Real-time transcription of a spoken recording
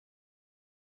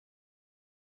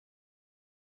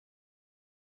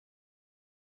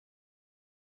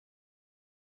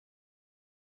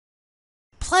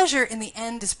Pleasure in the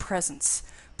end is presence.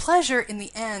 Pleasure in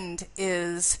the end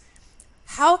is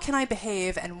how can I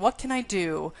behave and what can I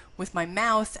do with my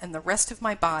mouth and the rest of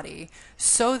my body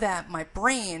so that my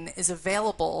brain is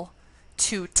available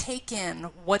to take in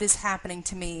what is happening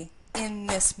to me in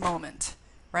this moment,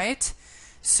 right?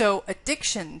 So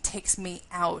addiction takes me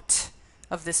out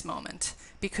of this moment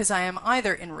because I am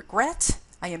either in regret,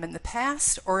 I am in the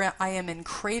past, or I am in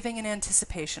craving and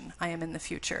anticipation. I am in the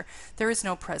future. There is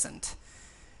no present.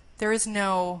 There is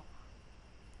no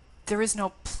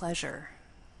pleasure.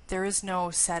 There is no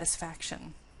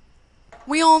satisfaction.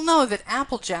 We all know that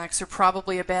Apple Jacks are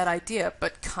probably a bad idea,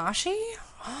 but kashi?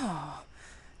 Oh,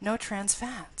 no trans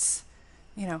fats.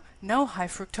 No high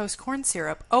fructose corn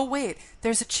syrup. Oh wait,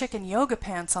 there's a chicken yoga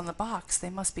pants on the box. They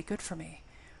must be good for me,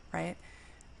 right?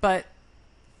 But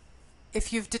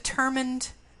if you've determined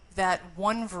that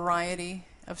one variety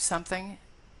of something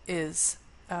is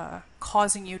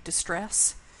causing you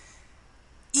distress,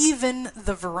 even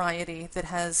the variety that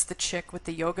has the chick with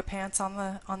the yoga pants on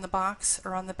the box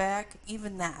or on the bag,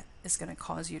 even that is going to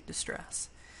cause you distress.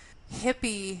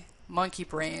 Hippie monkey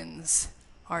brains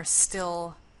are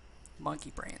still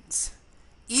monkey brains,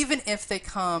 even if they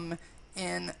come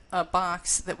in a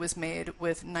box that was made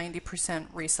with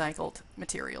 90% recycled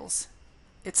materials.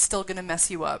 It's still going to mess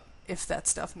you up if that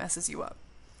stuff messes you up.